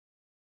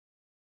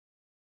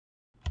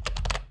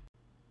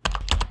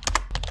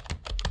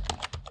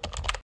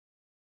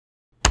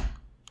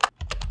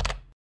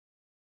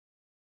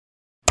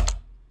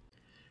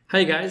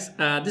Hi guys,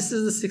 this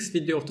is the sixth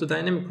video of the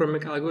Dynamic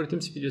Programming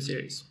Algorithms video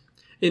series.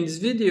 In this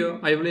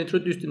video, I will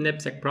introduce the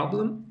Knapsack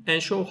problem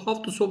and show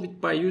how to solve it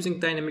by using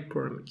dynamic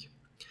programming.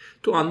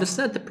 To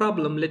understand the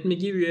problem, let me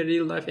give you a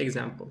real-life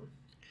example.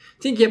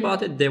 Think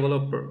about a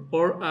developer,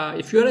 or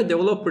if you are a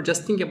developer,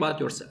 just think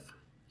about yourself.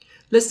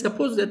 Let's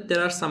suppose that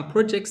there are some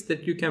projects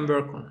that you can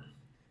work on.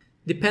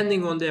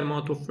 Depending on the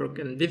amount of work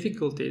and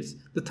difficulties,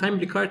 the time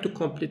required to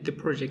complete the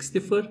projects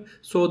differ,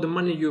 so the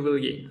money you will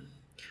gain.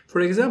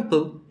 For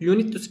example, you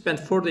need to spend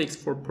 4 days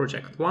for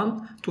project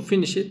 1 to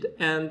finish it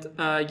and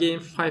gain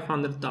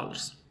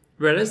 $500,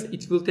 whereas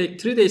it will take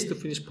 3 days to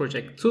finish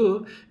project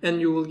 2 and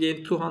you will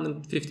gain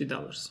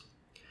 $250.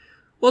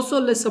 Also,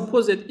 let's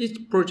suppose that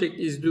each project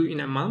is due in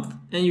a month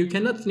and you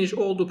cannot finish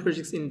all the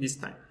projects in this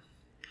time.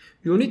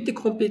 You need to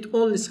complete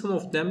only some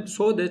of them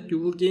so that you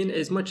will gain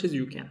as much as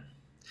you can.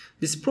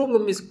 This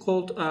problem is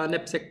called a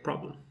knapsack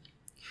problem.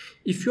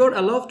 If you are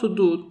allowed to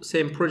do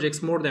same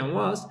projects more than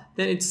once,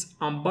 then it's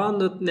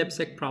unbounded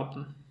knapsack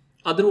problem.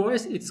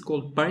 Otherwise, it's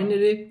called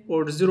binary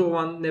or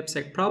 0-1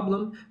 knapsack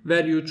problem,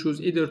 where you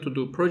choose either to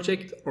do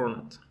project or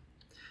not.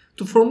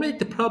 To formulate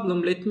the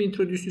problem, let me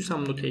introduce you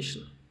some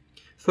notation.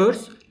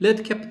 First,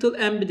 let capital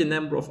M be the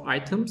number of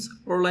items,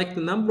 or like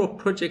the number of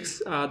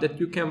projects that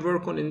you can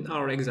work on in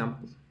our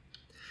example.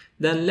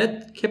 Then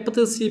let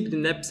capital C be the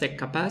knapsack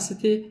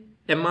capacity,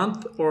 a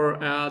month or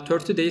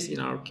 30 days in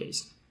our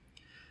case.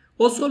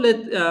 Also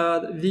let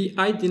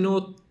Vi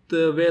denote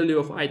the value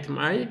of item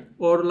I,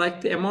 or like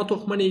the amount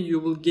of money you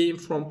will gain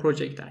from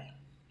project I.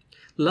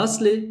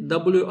 Lastly,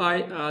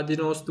 Wi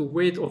denotes the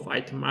weight of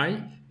item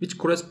I, which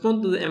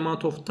corresponds to the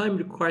amount of time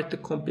required to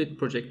complete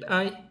project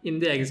I in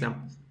the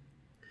example.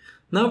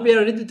 Now we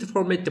are ready to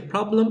formulate the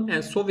problem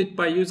and solve it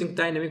by using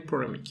dynamic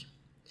programming.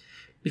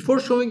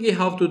 Before showing you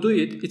how to do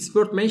it, it's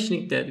worth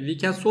mentioning that we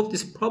can solve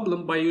this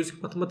problem by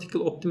using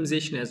mathematical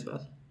optimization as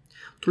well.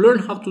 To learn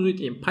how to do it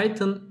in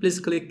Python, please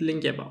click the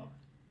link above.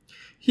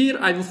 Here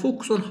I will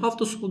focus on how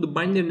to solve the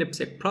binary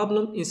knapsack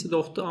problem instead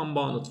of the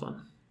unbounded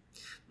one.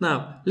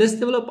 Now, let's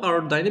develop our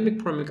dynamic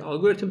programming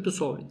algorithm to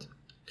solve it.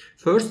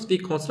 First, we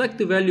construct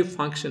the value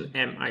function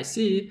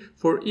MIC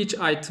for each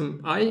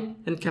item I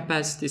and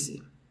capacity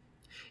C.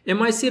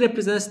 MIC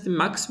represents the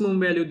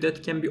maximum value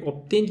that can be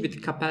obtained with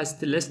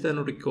capacity less than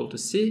or equal to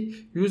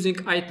C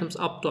using items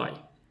up to I.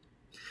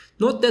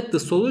 Note that the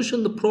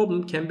solution to the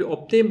problem can be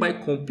obtained by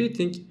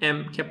computing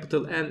M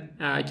capital N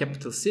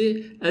capital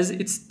C, as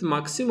it's the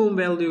maximum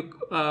value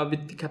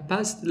with the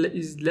capacity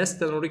is less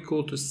than or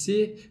equal to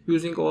C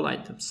using all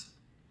items.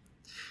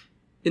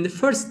 In the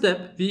first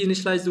step, we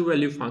initialize the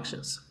value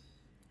functions.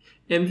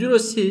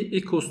 M0C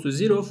equals to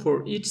 0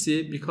 for each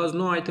C because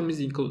no item is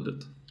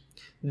included.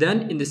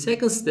 Then in the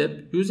second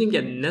step, using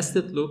a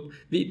nested loop,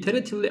 we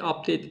iteratively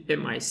update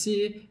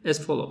MIC as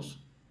follows.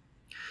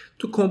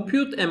 To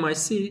compute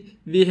MIC,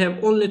 we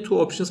have only two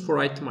options for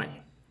item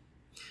I.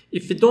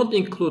 If we don't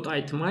include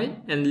item I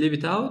and leave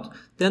it out,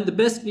 then the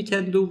best we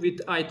can do with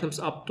items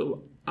up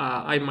to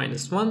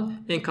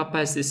I-1 and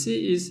capacity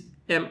C is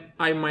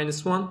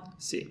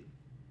Mi-1C.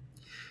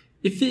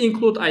 If we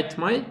include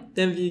item I,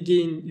 then we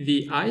gain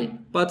Vi,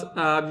 but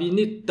we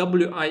need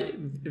Wi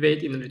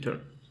weight in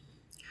return.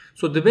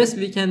 So the best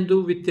we can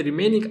do with the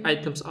remaining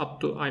items up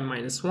to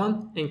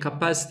I-1 and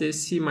capacity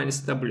C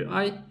minus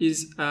Wi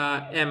is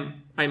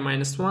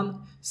Mi-1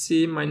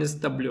 C minus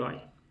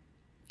Wi.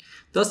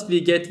 Thus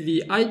we get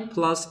Vi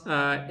plus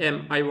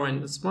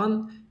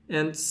Mi-1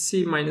 and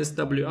C minus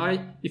Wi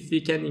if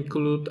we can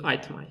include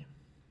item I.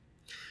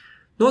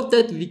 Note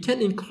that we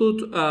can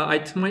include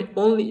item I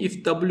only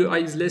if Wi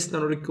is less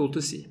than or equal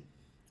to C.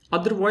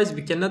 Otherwise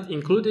we cannot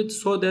include it,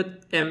 so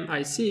that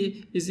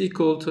MIC is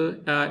equal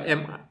to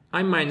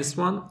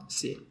Mi-1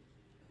 C.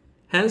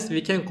 Hence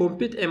we can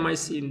compute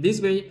MIC in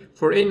this way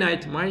for any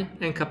item I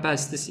and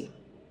capacity C.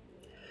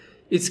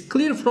 It's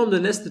clear from the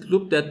nested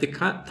loop that the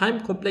time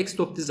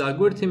complexity of this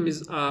algorithm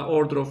is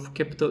order of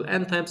capital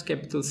N times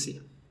capital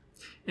C.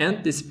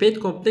 And the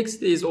speed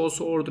complexity is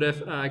also order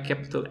of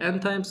capital N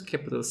times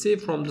capital C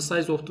from the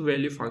size of the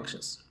value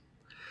functions.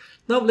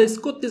 Now let's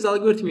code this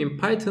algorithm in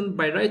Python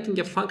by writing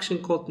a function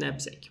called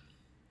knapsack.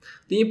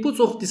 The inputs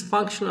of this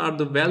function are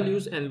the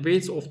values and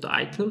weights of the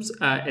items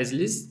as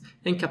list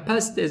and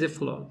capacity as a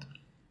float.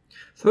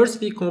 First,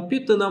 we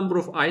compute the number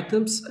of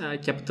items,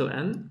 capital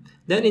N.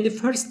 Then in the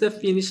first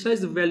step, we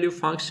initialize the value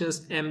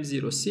functions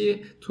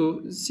M0C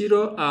to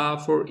 0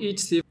 for each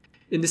C.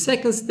 In the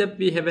second step,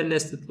 we have a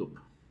nested loop.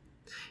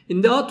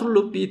 In the outer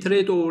loop, we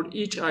iterate over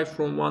each I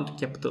from 1 to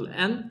capital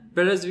N,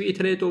 whereas we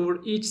iterate over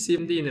each C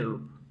in the inner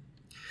loop.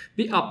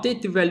 We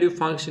update the value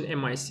function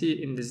MIC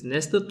in this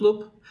nested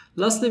loop.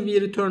 Lastly, we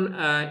return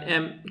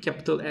M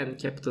capital N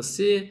capital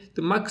C,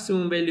 the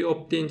maximum value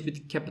obtained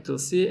with capital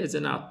C as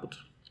an output.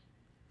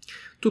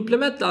 To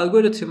implement the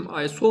algorithm,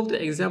 I solved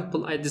the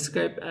example I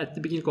described at the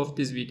beginning of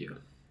this video.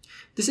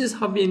 This is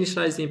how we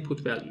initialize the input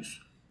values.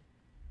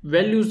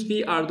 Values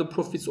V are the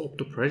profits of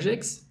the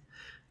projects.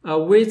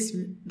 Weights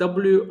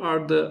W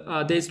are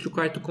the days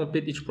required to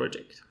complete each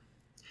project.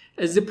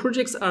 As the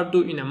projects are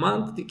due in a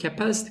month, the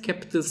capacity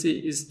capital C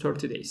is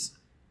 30 days.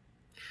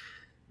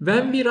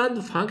 When we run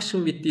the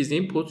function with these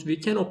inputs, we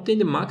can obtain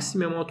the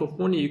maximum amount of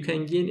money you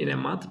can gain in a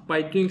month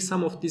by doing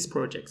some of these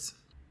projects.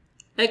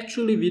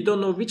 Actually, we don't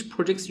know which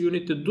projects you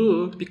need to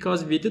do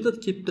because we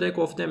didn't keep track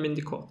of them in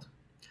the code.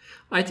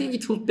 I think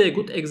it would be a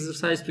good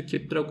exercise to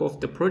keep track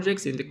of the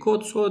projects in the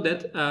code so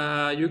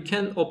that you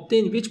can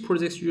obtain which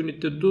projects you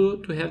need to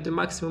do to have the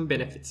maximum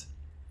benefits.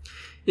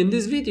 In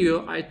this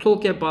video, I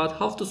talk about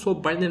how to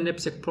solve binary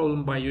knapsack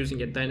problem by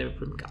using a dynamic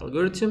programming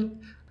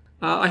algorithm.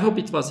 I hope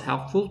it was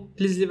helpful.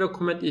 Please leave a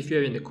comment if you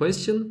have any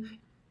question.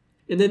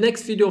 In the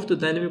next video of the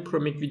dynamic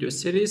programming video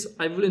series,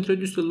 I will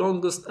introduce the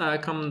longest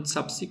common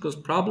subsequence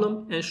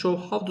problem and show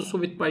how to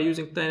solve it by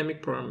using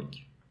dynamic programming.